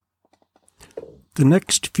The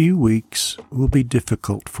next few weeks will be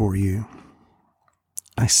difficult for you.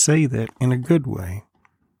 I say that in a good way.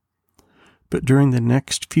 But during the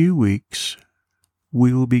next few weeks,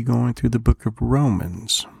 we will be going through the book of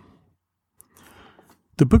Romans.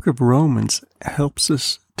 The book of Romans helps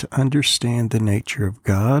us to understand the nature of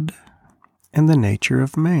God and the nature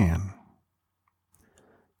of man.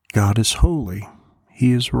 God is holy.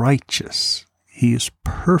 He is righteous. He is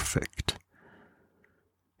perfect.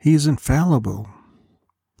 He is infallible.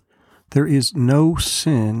 There is no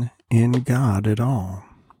sin in God at all.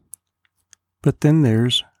 But then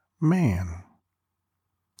there's man.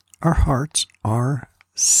 Our hearts are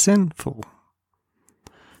sinful.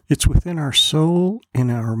 It's within our soul, in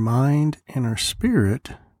our mind, and our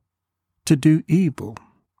spirit to do evil.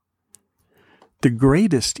 The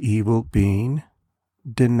greatest evil being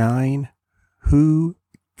denying who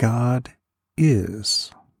God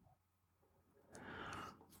is.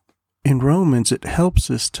 In Romans, it helps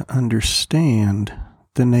us to understand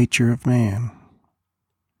the nature of man.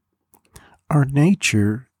 Our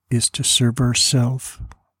nature is to serve ourselves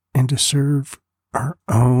and to serve our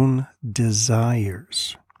own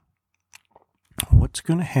desires. What's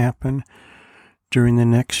going to happen during the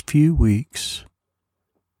next few weeks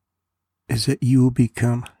is that you will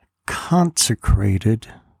become consecrated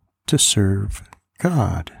to serve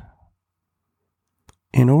God.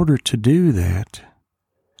 In order to do that,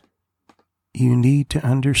 you need to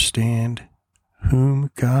understand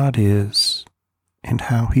whom God is and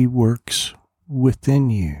how He works within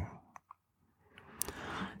you.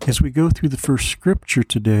 As we go through the first scripture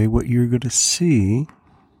today, what you're going to see,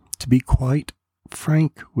 to be quite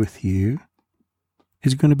frank with you,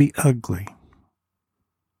 is going to be ugly.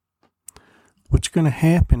 What's going to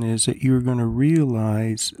happen is that you're going to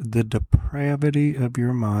realize the depravity of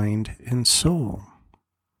your mind and soul.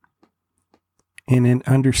 And in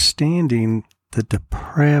understanding the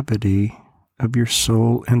depravity of your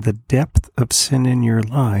soul and the depth of sin in your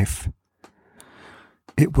life,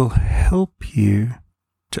 it will help you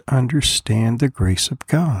to understand the grace of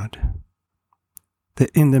God. That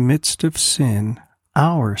in the midst of sin,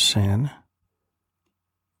 our sin,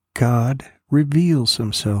 God reveals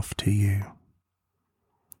Himself to you.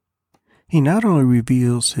 He not only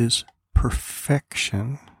reveals His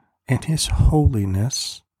perfection and His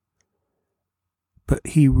holiness, but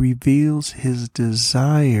He reveals His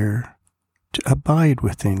desire to abide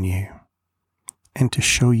within you and to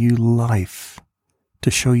show you life, to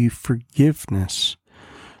show you forgiveness,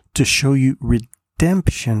 to show you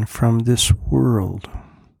redemption from this world.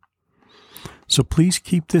 So please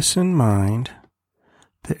keep this in mind,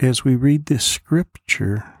 that as we read this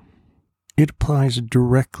scripture, it applies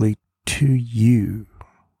directly to you.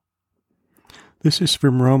 This is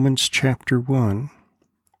from Romans chapter 1,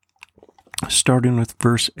 starting with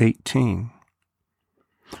verse 18.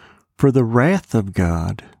 For the wrath of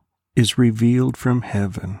God is revealed from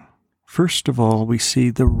heaven. First of all, we see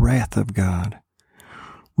the wrath of God.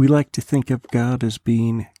 We like to think of God as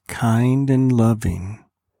being kind and loving,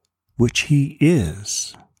 which He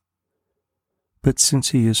is. But since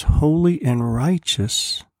He is holy and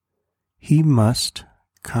righteous, He must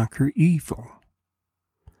conquer evil.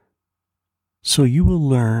 So you will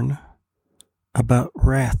learn about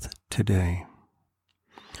wrath today.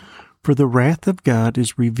 For the wrath of God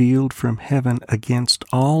is revealed from heaven against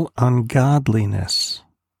all ungodliness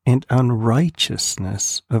and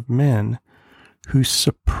unrighteousness of men who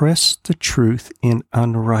suppress the truth in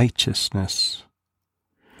unrighteousness.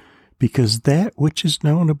 Because that which is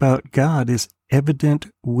known about God is evident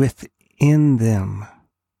within them,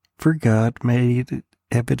 for God made it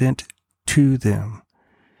evident to them.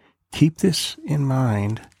 Keep this in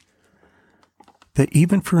mind, that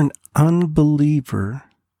even for an unbeliever,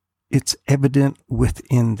 it's evident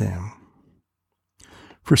within them.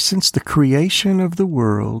 For since the creation of the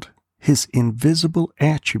world, His invisible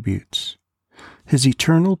attributes, His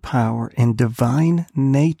eternal power and divine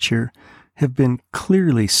nature have been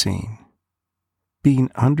clearly seen, being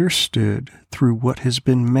understood through what has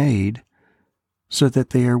been made, so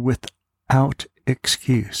that they are without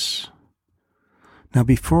excuse. Now,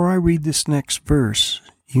 before I read this next verse,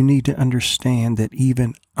 you need to understand that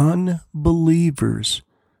even unbelievers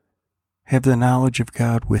have the knowledge of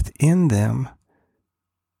God within them,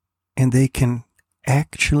 and they can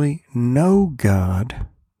actually know God,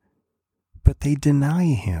 but they deny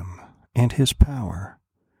Him and His power.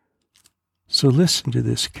 So listen to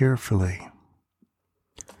this carefully.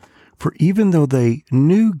 For even though they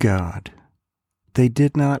knew God, they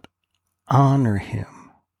did not honor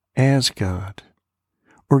Him as God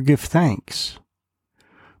or give thanks,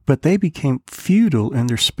 but they became futile in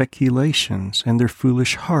their speculations, and their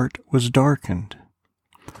foolish heart was darkened.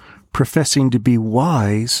 Professing to be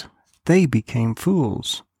wise, they became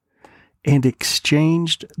fools, and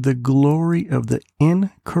exchanged the glory of the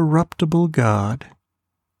incorruptible God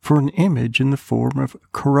for an image in the form of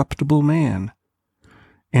corruptible man,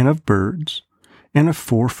 and of birds, and of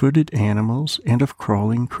four-footed animals, and of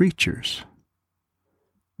crawling creatures.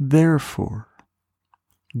 Therefore,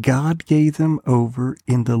 God gave them over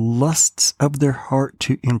in the lusts of their heart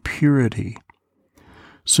to impurity,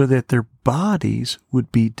 so that their bodies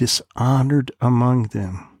would be dishonored among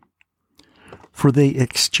them. For they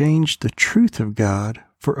exchanged the truth of God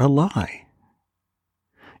for a lie,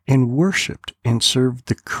 and worshipped and served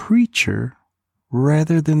the creature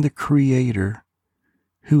rather than the Creator,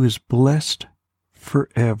 who is blessed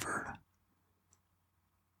forever.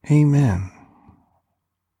 Amen.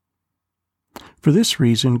 For this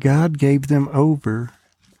reason, God gave them over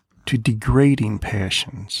to degrading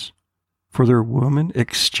passions. For their women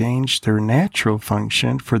exchanged their natural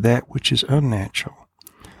function for that which is unnatural.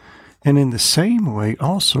 And in the same way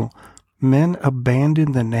also, men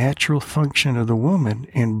abandoned the natural function of the woman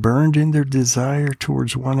and burned in their desire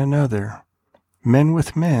towards one another, men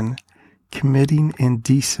with men, committing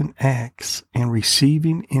indecent acts and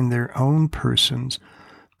receiving in their own persons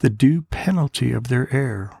the due penalty of their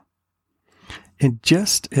error. And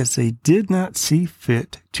just as they did not see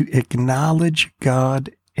fit to acknowledge God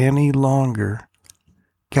any longer,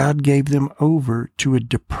 God gave them over to a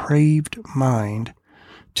depraved mind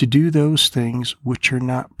to do those things which are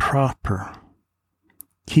not proper.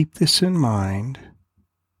 Keep this in mind.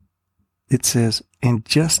 It says, and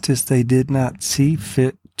just as they did not see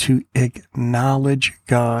fit to acknowledge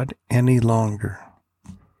God any longer.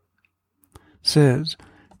 It says,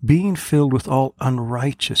 being filled with all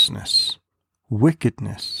unrighteousness,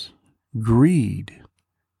 wickedness, greed,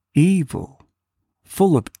 evil,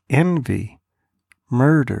 full of envy,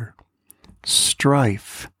 murder,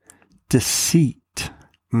 strife, deceit,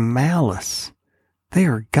 malice. They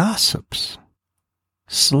are gossips,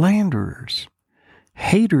 slanderers,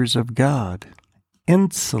 haters of God,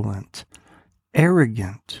 insolent,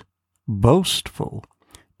 arrogant, boastful,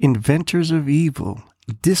 inventors of evil,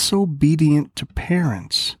 disobedient to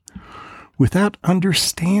parents, without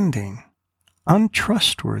understanding,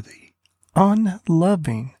 untrustworthy,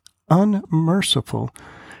 unloving, unmerciful,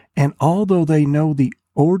 and although they know the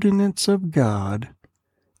ordinance of God,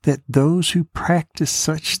 that those who practice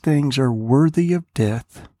such things are worthy of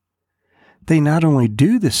death, they not only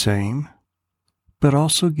do the same, but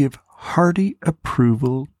also give hearty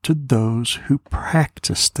approval to those who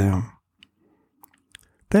practice them.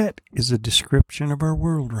 That is a description of our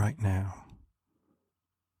world right now.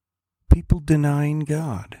 People denying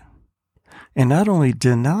God. And not only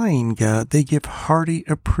denying God, they give hearty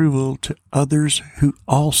approval to others who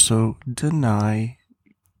also deny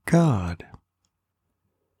God.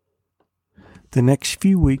 The next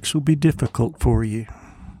few weeks will be difficult for you.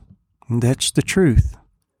 And that's the truth.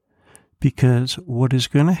 Because what is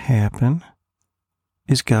going to happen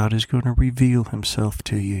is God is going to reveal himself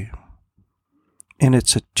to you. And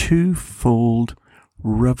it's a twofold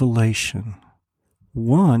revelation.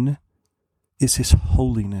 One is his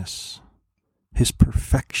holiness, his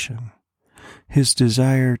perfection, his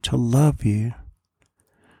desire to love you.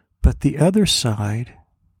 But the other side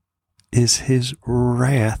is his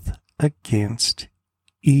wrath against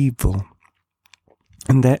evil.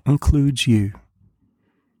 And that includes you.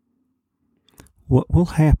 What will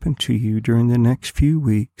happen to you during the next few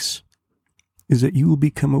weeks is that you will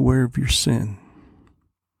become aware of your sin.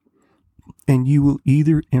 And you will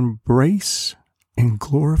either embrace and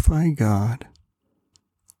glorify God,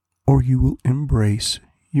 or you will embrace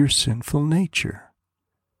your sinful nature.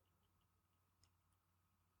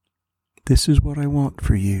 This is what I want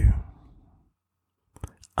for you.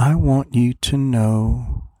 I want you to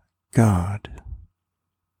know God.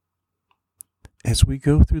 As we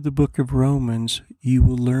go through the book of Romans, you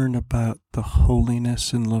will learn about the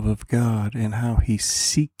holiness and love of God and how he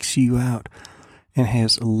seeks you out and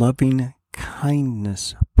has loving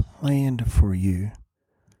kindness planned for you.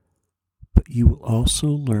 But you will also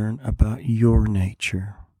learn about your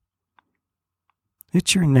nature.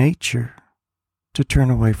 It's your nature to turn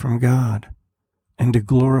away from God and to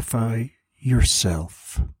glorify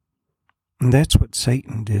yourself. And that's what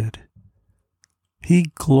Satan did.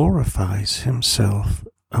 He glorifies himself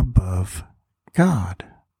above God.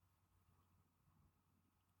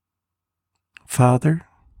 Father,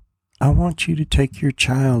 I want you to take your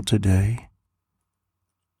child today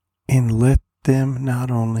and let them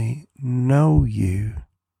not only know you,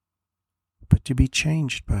 but to be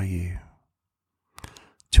changed by you.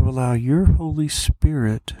 To allow your Holy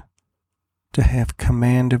Spirit to have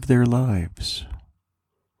command of their lives.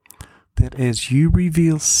 that as you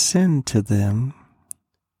reveal sin to them,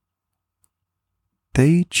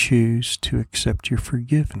 they choose to accept your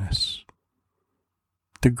forgiveness,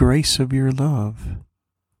 the grace of your love,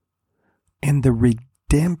 and the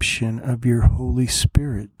redemption of your Holy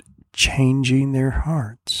Spirit, changing their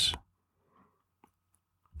hearts.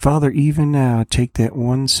 Father, even now, take that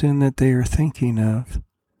one sin that they are thinking of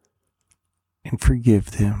and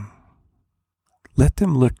forgive them. Let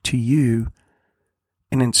them look to you,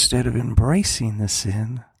 and instead of embracing the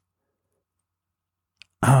sin,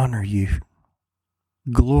 honor you,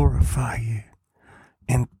 glorify you,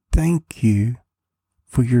 and thank you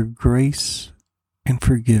for your grace and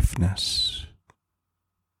forgiveness.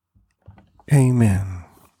 Amen.